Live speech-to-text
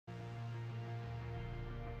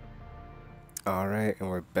Alright, and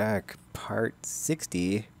we're back. Part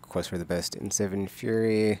 60, Quest for the Best in 7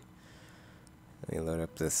 Fury. Let me load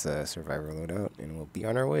up this Survivor loadout, and we'll be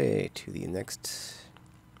on our way to the next,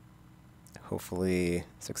 hopefully,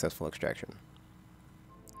 successful extraction.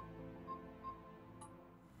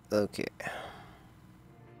 Okay.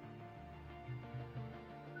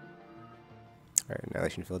 Alright,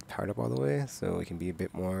 Annihilation Field powered up all the way, so we can be a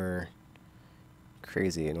bit more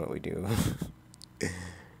crazy in what we do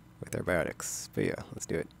with our biotics. But yeah, let's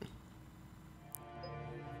do it.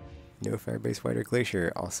 No Firebase Fighter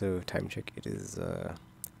Glacier. Also, time check, it is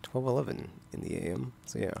 12:11 in the AM,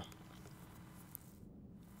 so yeah.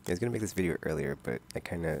 I was gonna make this video earlier, but I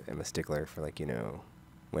kinda am a stickler for, like, you know,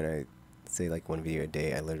 when I say like one video a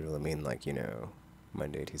day, I literally mean, like, you know,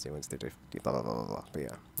 Monday, Tuesday, Wednesday, blah blah blah blah blah. But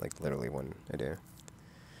yeah, like literally one a day.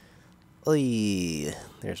 Oy,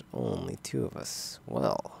 there's only 2 of us.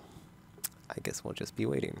 Well, I guess we'll just be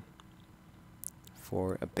waiting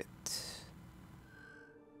for a bit.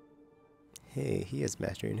 Hey, he has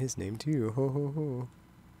master in his name too. Ho ho ho.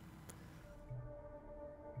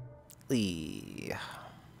 Oy.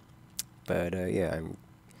 But yeah,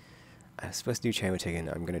 I'm supposed to do Chamo Taken.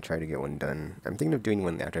 I'm gonna try to get one done. I'm thinking of doing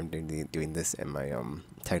one after I'm doing this and my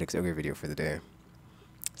Tactics Ogre video for the day.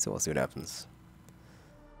 So we'll see what happens.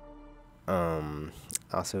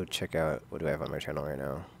 Also check out, what do I have on my channel right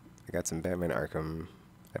now? I got some Batman Arkham.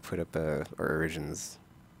 I put up or Origins,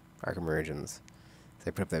 Arkham Origins. So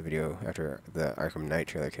I put up that video after the Arkham Knight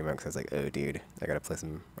trailer came out because I was like, oh dude, I gotta play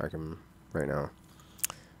some Arkham right now.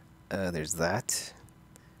 There's that.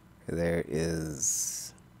 There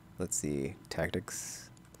is, let's see, Tactics.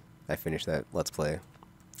 I finished that Let's Play.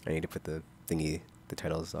 I need to put the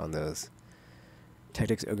titles on those.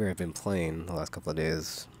 Tactics Ogre I've been playing the last couple of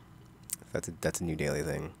days. That's a new daily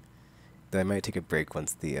thing. Though I might take a break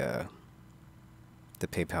once the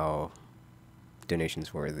PayPal donations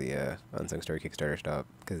for the Unsung Story Kickstarter stop,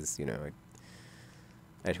 because, you know,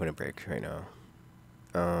 I just want a break right now.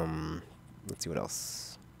 Let's see what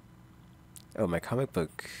else. Oh, my comic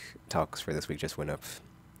book talks for this week just went up.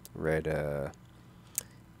 Read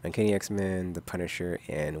Uncanny X-Men, The Punisher,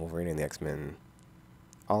 and Wolverine and the X-Men.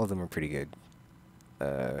 All of them were pretty good.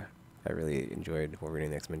 I really enjoyed Wolverine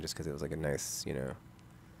and the X-Men just because it was like a nice, you know,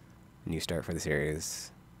 new start for the series.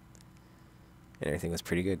 And everything was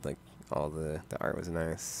pretty good. Like, all the art was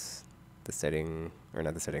nice. The setting, or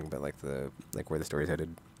not the setting, but like where the story's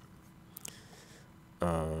headed.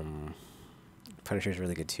 Punisher's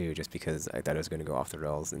really good too, just because I thought it was going to go off the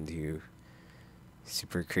rails into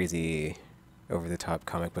super crazy, over-the-top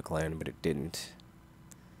comic book land, but it didn't.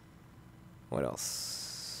 What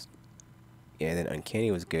else? Yeah, then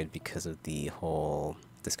Uncanny was good because of the whole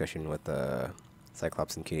discussion with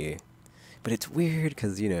Cyclops and Kitty. But it's weird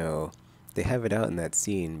because, you know, they have it out in that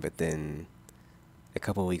scene, but then a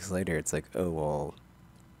couple weeks later it's like, oh, well,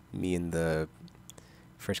 me and the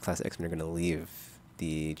First Class X-Men are going to leave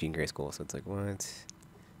the Jean Grey school. So it's like, what?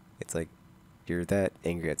 It's like, you're that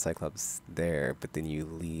angry at Cyclops there, but then you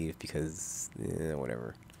leave because,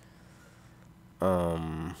 whatever.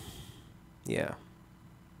 Yeah.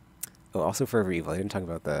 Oh, also Forever Evil. I didn't talk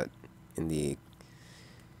about that in the...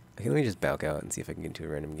 Okay, let me just back out and see if I can get into a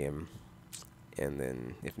random game. And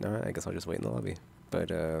then, if not, I guess I'll just wait in the lobby. But,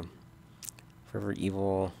 Forever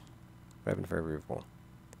Evil... What happened to Forever Evil?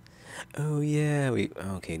 Oh, yeah,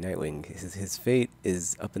 okay, Nightwing. His fate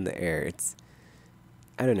is up in the air. It's...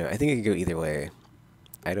 I don't know. I think it could go either way.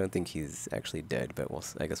 I don't think he's actually dead, but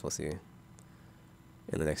I guess we'll see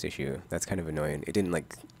in the next issue. That's kind of annoying. It didn't,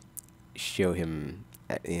 like, show him...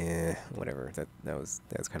 whatever. That was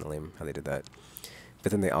kind of lame how they did that.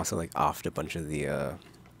 But then they also, like, offed a bunch of the, well,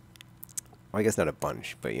 I guess not a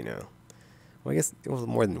bunch, but, you know. Well, I guess it was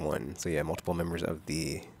more than one. So, yeah, multiple members of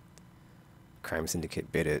the Crime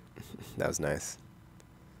Syndicate bid it. That was nice.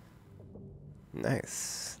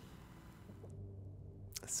 Nice.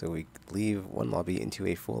 So we leave one lobby into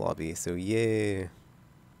a full lobby, so yay.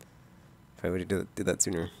 If I would have did that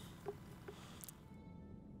sooner.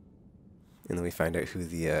 And then we find out who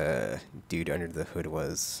the dude under the hood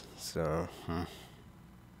was. So,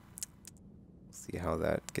 see how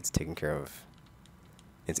that gets taken care of.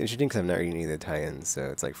 It's interesting because I'm not reading any of the tie-ins, so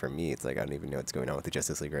it's like, for me, it's like I don't even know what's going on with the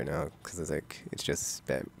Justice League right now, because it's like, it's just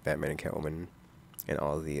Batman and Catwoman and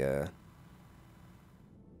all the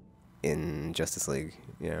in Justice League,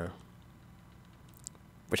 you know.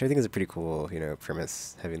 Which I think is a pretty cool, you know,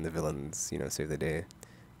 premise, having the villains, you know, save the day.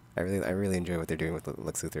 I really enjoy what they're doing with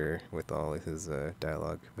Lex Luthor, with all of his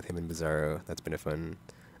dialogue with him and Bizarro. That's been a fun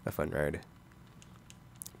ride.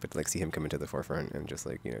 But to, like, see him come into the forefront and just,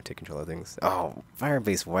 like, you know, take control of things. Oh,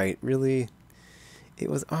 Firebase White, really? It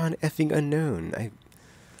was on effing unknown.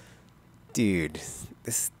 Dude,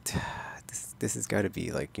 this has got to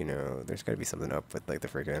be like, you know, there's got to be something up with like the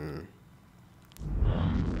freaking.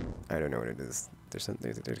 I don't know what it is. There's got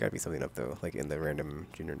to be something up though, like in the random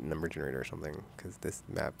number generator or something, because this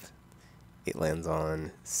map, it lands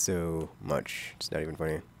on so much. It's not even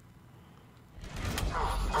funny.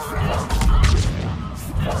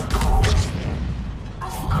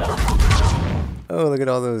 Oh, look at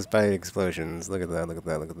all those bite explosions. Look at that, look at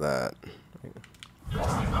that, look at that.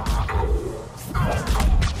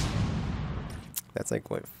 That's like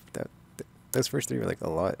what, those first three were like a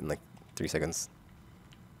lot in like 3 seconds.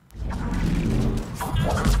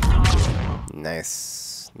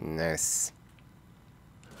 Nice, nice.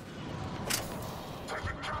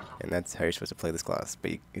 And that's how you're supposed to play this class,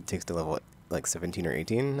 but it takes to level like 17 or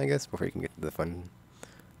 18, I guess, before you can get to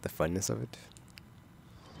the funness of it.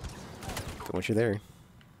 But once you're there.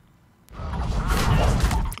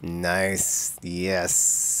 Nice,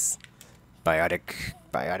 yes. Biotic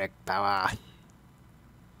power.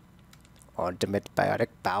 Ultimate biotic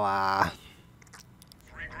power.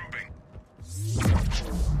 Regrouping.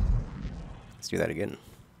 Let's do that again.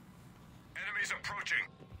 Enemies approaching.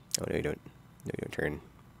 Oh no, you don't. No, you don't turn.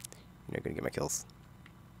 You're not gonna get my kills.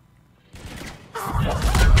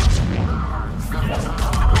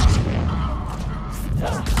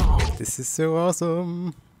 This is so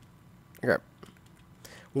awesome. Okay.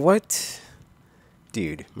 What?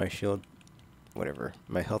 Dude, my shield, whatever.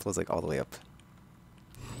 My health was like all the way up.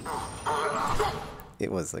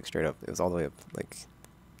 It was like straight up. It was all the way up, like,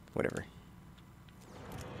 whatever.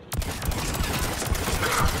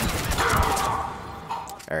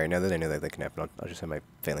 Alright, now that I know that can happen, I'll just have my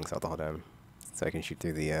phalanx out the whole time. So I can shoot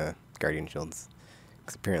through the guardian shields.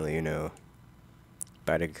 Because apparently, you know,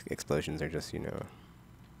 biotic explosions are just, you know,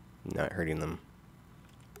 not hurting them.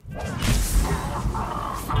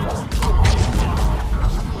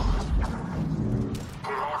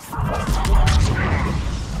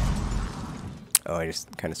 Oh, I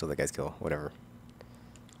just kind of stole that guy's kill. Whatever.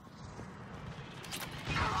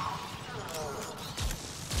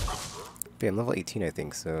 But yeah, I'm level 18, I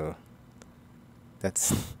think, so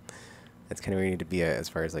that's kind of where you need to be at as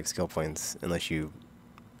far as like skill points, unless you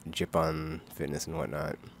jip on fitness and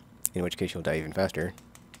whatnot, in which case you'll die even faster.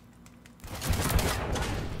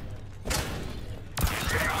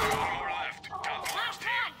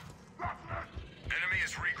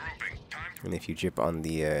 And if you jip on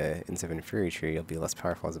the N7 Fury tree, you'll be less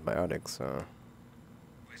powerful as a biotic, so.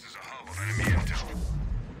 Places a hub of enemy intel.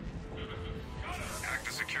 Hack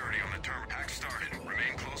the security on the terminal. Hack started.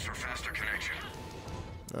 Remain close for faster connection.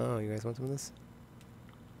 Oh, you guys want some of this?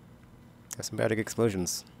 Got some biotic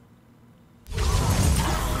explosions.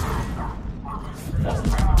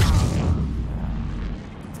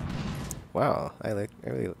 Wow,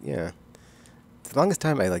 yeah. For the longest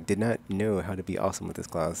time, I like did not know how to be awesome with this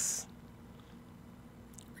class.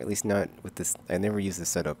 Or at least not with this. I never used this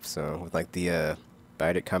setup, so with like the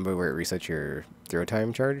biotic combo where it resets your throw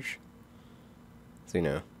time charge. So you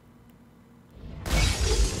know.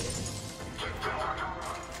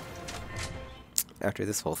 After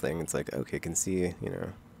this whole thing, it's like, okay, I can see, you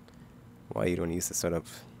know, why you'd want to use the setup.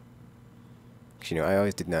 Because, you know, I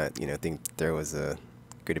always did not, you know, think throw was a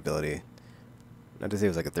good ability. Not to say it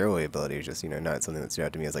was like a throwaway ability, it's just, you know, not something that stood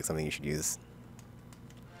out to me as like something you should use.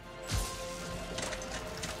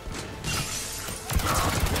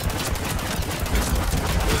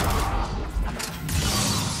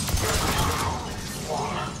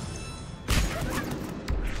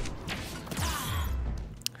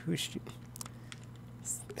 Who should you...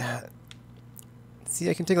 See,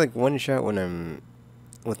 I can take like one shot when I'm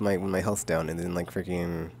with when my health's down, and then like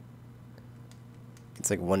freaking, it's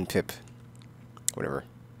like one pip, whatever.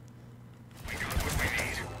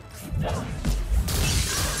 All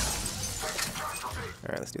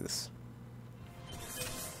right, let's do this.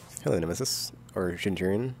 Hello, Nemesis or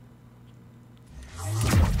Centurion.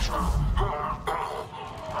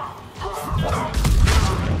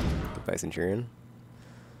 Goodbye, Centurion.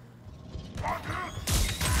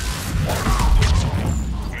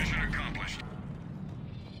 Mission accomplished.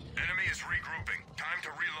 Enemy is regrouping. Time to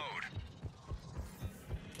reload.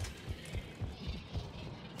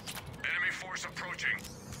 Enemy force approaching.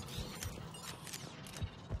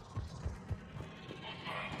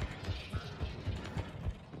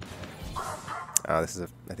 This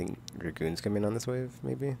is I think Dragoons come in on this wave,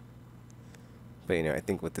 maybe. But you know, I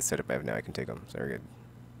think with the setup I have now, I can take them, so we're good.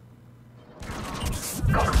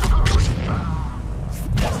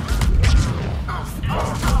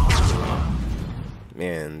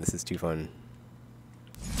 Man, this is too fun.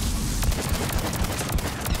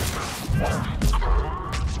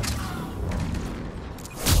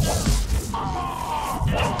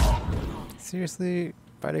 Seriously?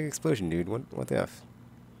 Biotic explosion, dude. What the F?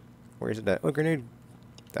 Where is it at? Oh, grenade.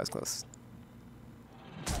 That was close.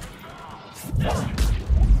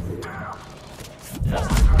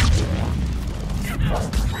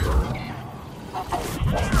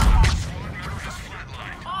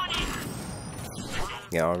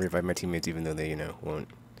 Yeah, I'll revive my teammates even though they, you know, won't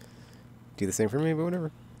do the same for me, but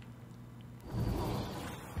whatever.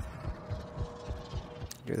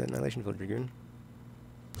 Do that Annihilation Field, Dragoon.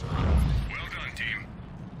 Well done, team.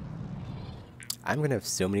 I'm gonna have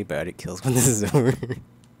so many biotic kills when this is over.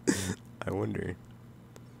 I wonder.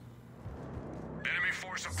 Enemy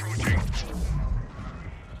force approaching.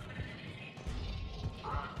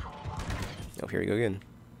 Oh, here we go again.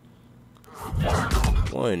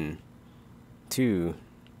 1, 2.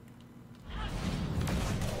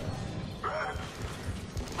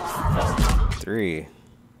 3.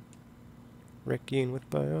 Wrecking with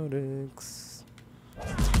biotics.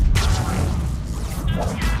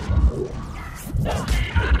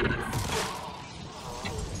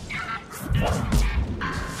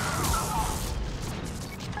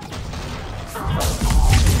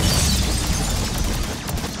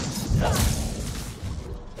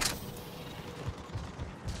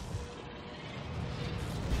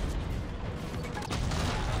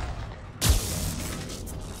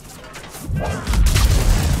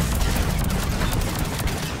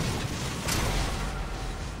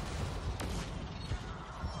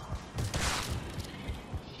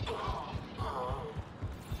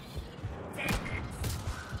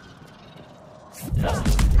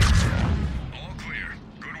 All clear.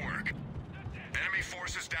 Good work. Enemy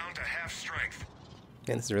forces down to half strength.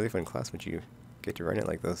 Man, this is a really fun class once you get to run it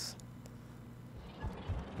like this.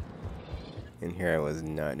 And here I was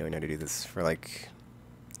not knowing how to do this for like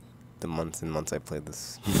the months and months I played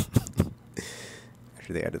this.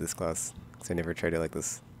 After they added this class. Because I never tried it like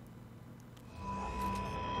this.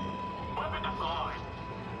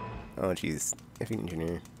 Oh jeez, effing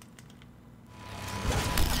engineer.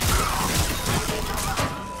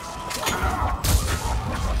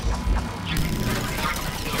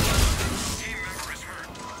 Team member is hurt.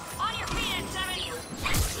 On your feet at 7.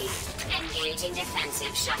 Engaging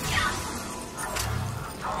defensive shutdown.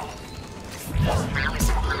 Power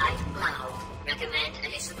supply low. Recommend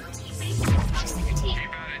additional teammates proximity. Keep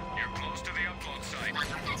at it. You're close to the upload site.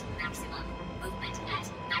 Power at maximum. Movement at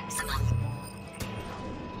maximum.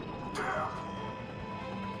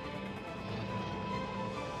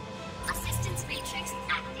 Assistance matrix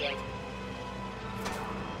active.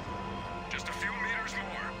 Just a few meters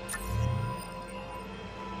more.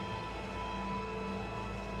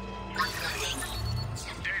 Uploading.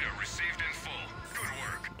 Data received in full. Good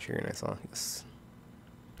work. Sure, and I saw, yes.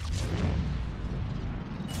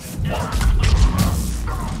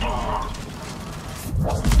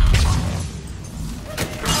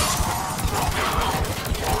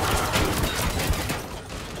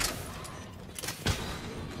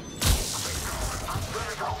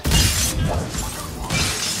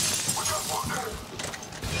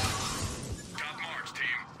 Top marks,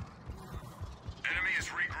 team. Enemy is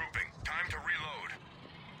regrouping. Time to reload.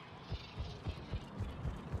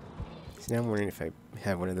 So now I'm wondering if I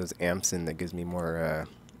have one of those amps in that gives me more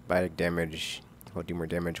biotic damage. I'll do more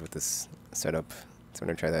damage with this setup. So I'm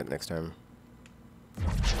gonna try that next time.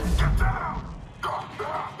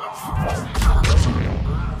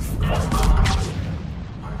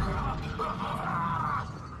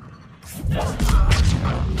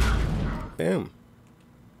 Boom.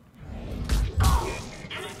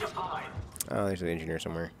 Oh, there's an engineer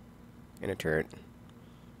somewhere. In a turret.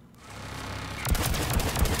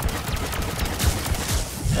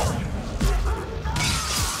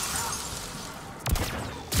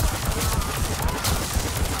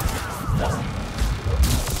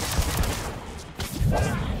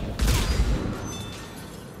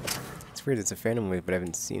 It's weird, it's a Phantom Wave, but I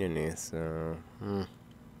haven't seen any, so...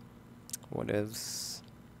 What ifs?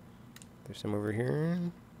 There's some over here.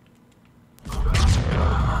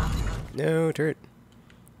 No, turret.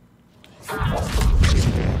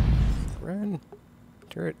 Run.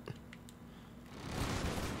 Turret.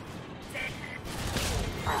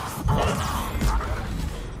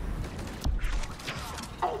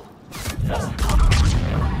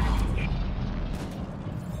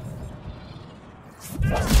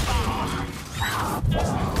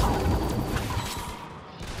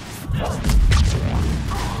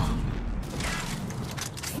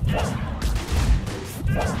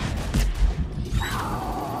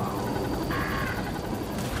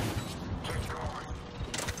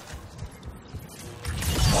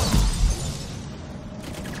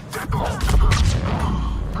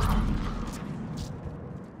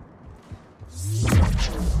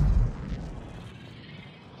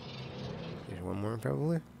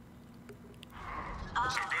 probably.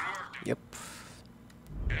 Some good work. Yep.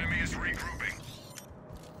 Enemy is regrouping.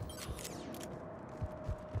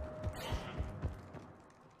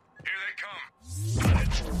 Here they come.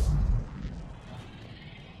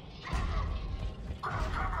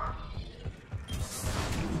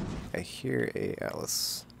 I hear a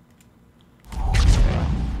Atlas.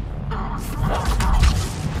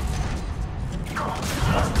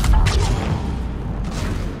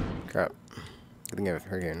 Crap. I think I have a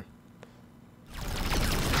hurricane.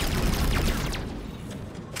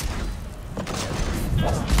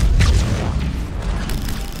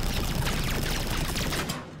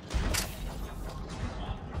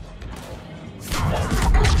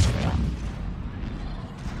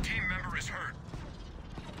 Team member is hurt.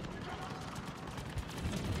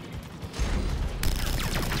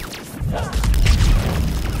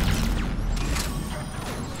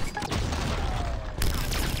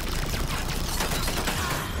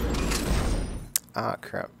 Ah,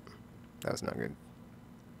 crap. That was not good.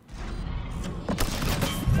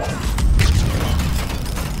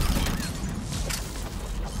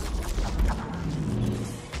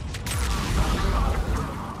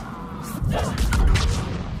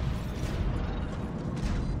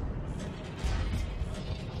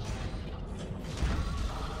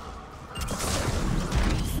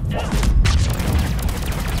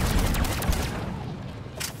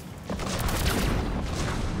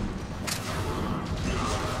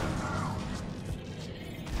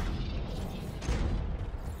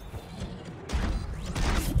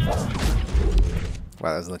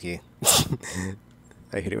 Wow, that was lucky.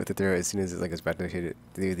 I hit it with the throw as soon as it was about to hit it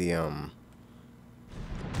through the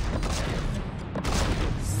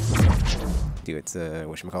do its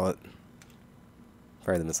whatchamacallit?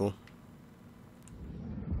 Fire the missile.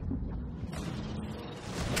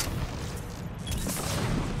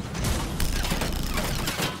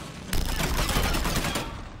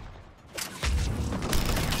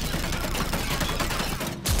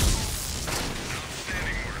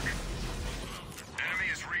 Outstanding work. Enemy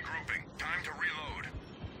is regrouping. Time to reload.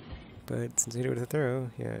 But since I hit it with a throw,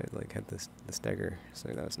 yeah, it like had this the stagger, so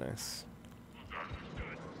that was nice.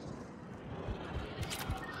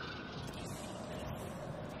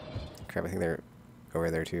 Crap, I think they're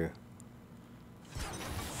over there too.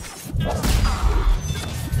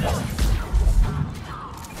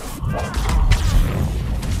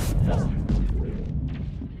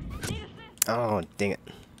 Oh, dang it.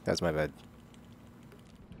 That was my bad.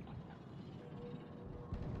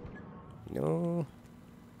 No.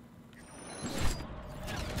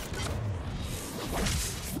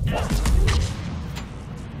 Move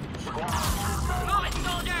it,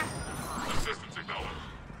 soldier! Assistance acknowledged.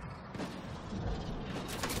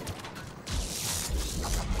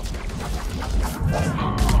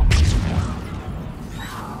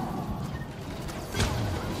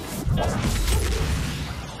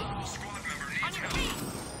 Squad member needs On your help. feet!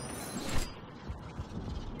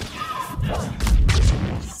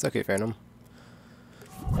 Suck it, Phantom.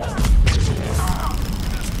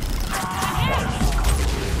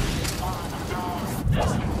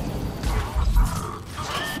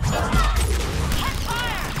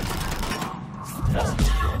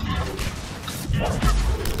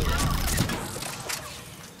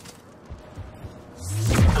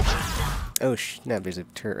 Oh snap, there's a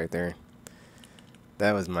turret right there.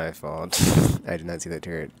 That was my fault. I did not see that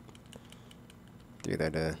turret. Through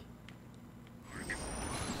that that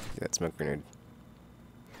smoke grenade.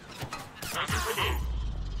 Squad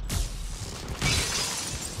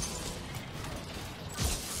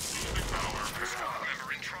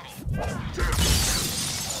member in trouble.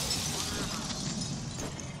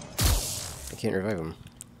 I can't revive him.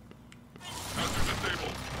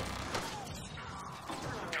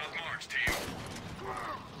 Top marks, team.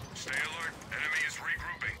 Stay alert. Enemy is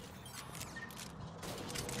regrouping.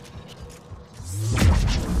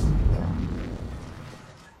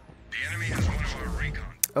 The enemy has one of our recon.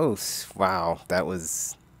 Oh, wow, that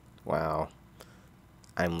was... wow.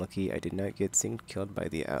 I'm lucky I did not get synced killed by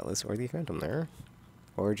the Atlas or the Phantom there.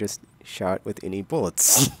 Or just shot with any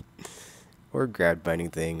bullets. Or grabbed by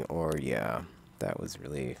anything, or yeah. That was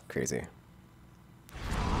really crazy.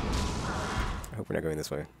 I hope we're not going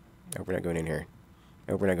this way. I hope we're not going in here.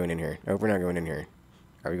 I hope we're not going in here. I hope we're not going in here.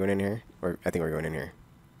 Are we going in here? Or I think we're going in here.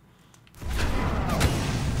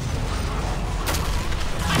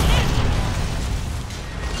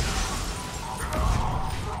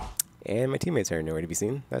 And my teammates are nowhere to be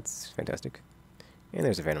seen. That's fantastic. And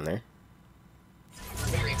there's a Phantom there.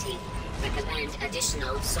 Ability. Recommend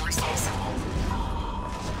additional sources.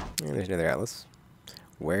 And there's another Atlas.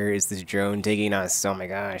 Where is this drone taking us? Oh my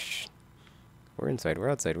gosh. We're inside, we're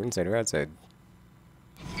outside, we're inside, we're outside.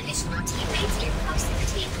 Additional teammates in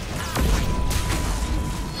proximity.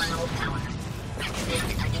 Low power.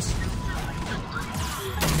 Recommend additional power from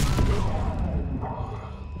on-field.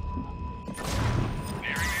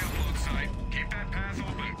 Nearing the upload site. Keep that path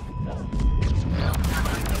open. Low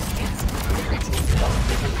power responsibility.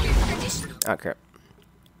 Recommend additional Ah, crap.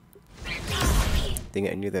 friendly speed. Dang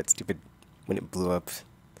it, I knew that stupid when it blew up.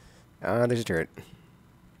 Ah, there's a turret.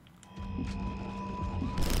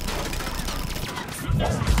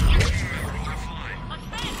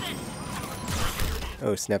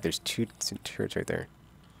 Oh snap, there's two turrets right there.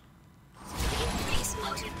 Increase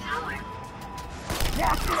motive power.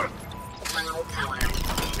 Low power.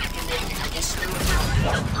 Recommend additional power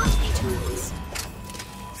from Omni-tools.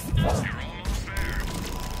 You're almost there.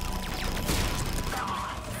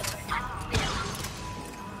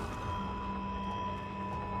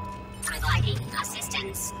 Providing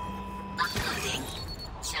assistance. Uploading.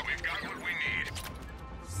 Check. We've got what we need.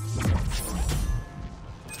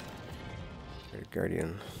 Red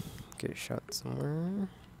Guardian. Get shot somewhere.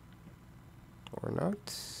 Or not.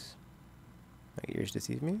 My ears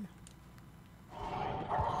deceive me.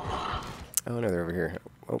 Oh no, they're over here.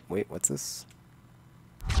 Oh, wait, what's this?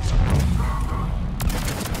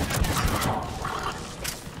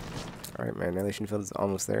 Alright, my annihilation field is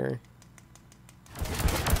almost there.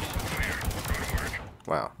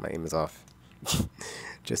 Wow, my aim is off.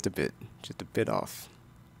 Just a bit off.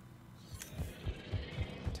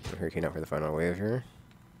 Take a hurricane out for the final wave here.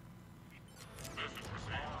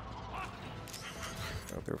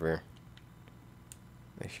 Oh, they're over here.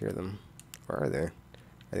 I hear them. Where are they? Are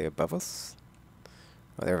they above us?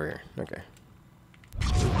 Oh, they're over here. Okay.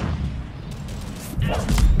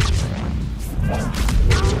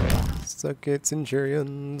 Suck it,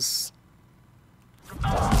 Centurions.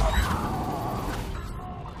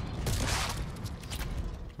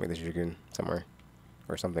 Wait, there's a Dragoon somewhere.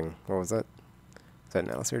 Or something. What was that? Is that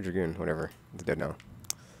an Alice or Dragoon? Whatever. It's dead now.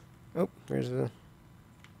 Oh, there's a...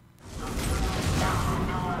 Help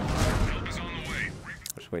is on the way.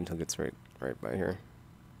 I'll just wait until it gets right by here.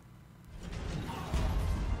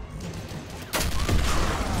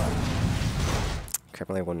 Crap,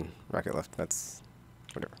 I only have one rocket left. That's...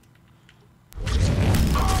 whatever.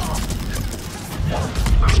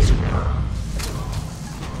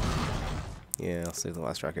 Yeah, I'll save the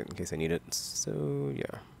last rocket in case I need it. So,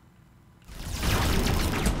 yeah.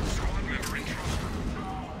 Squad member in trouble.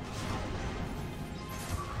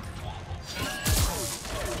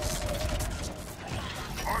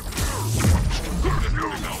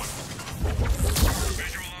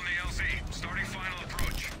 Visual on the LZ. Starting final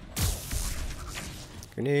approach.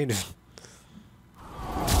 Grenade.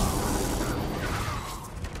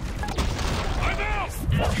 I'm out!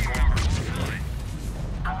 Bomber on flight.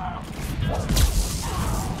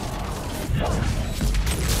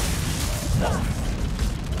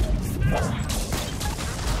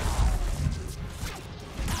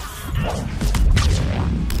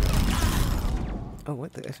 Oh,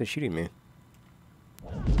 what the F is shooting me?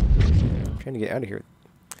 I'm trying to get out of here.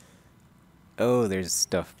 Oh, there's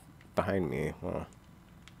stuff behind me. Well,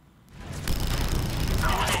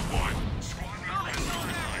 Oh boy. Squad member is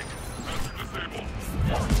online. Disabled.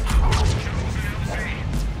 Shuttle's in LZ.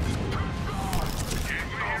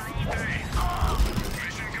 Can't wait here all day.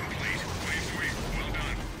 Mission complete. Wave sweep. Well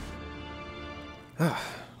done.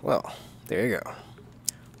 well, there you go.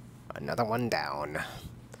 Another one down.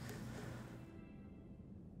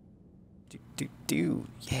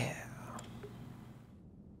 Yeah.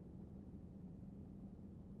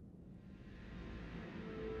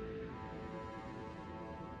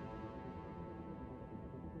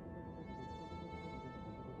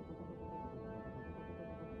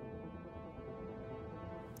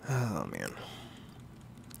 Oh man.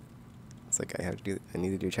 It's like I need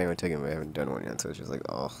to do China Tekken, but I haven't done one yet, so it's just like,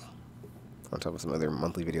 oh. On top of some other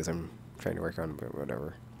monthly videos I'm trying to work on, but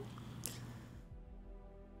whatever.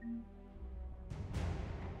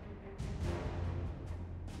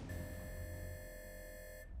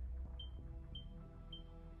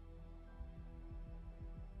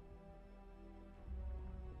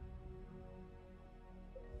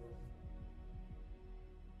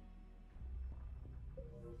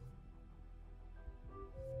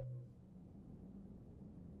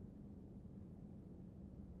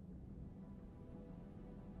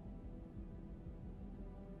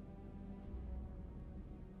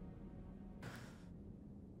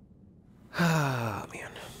 Ah, man.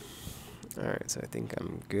 Alright, so I think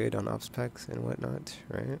I'm good on ops packs and whatnot,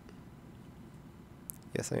 right?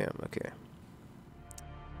 Yes, I am. Okay.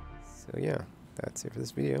 So, yeah, that's it for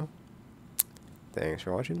this video. thanks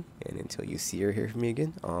for watching, and until you see or hear from me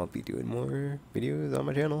again, I'll be doing more videos on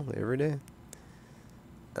my channel every day.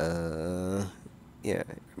 Yeah.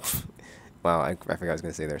 Wow, I forgot I was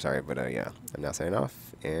gonna say there, sorry, but yeah, I'm now signing off,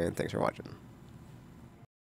 and thanks for watching.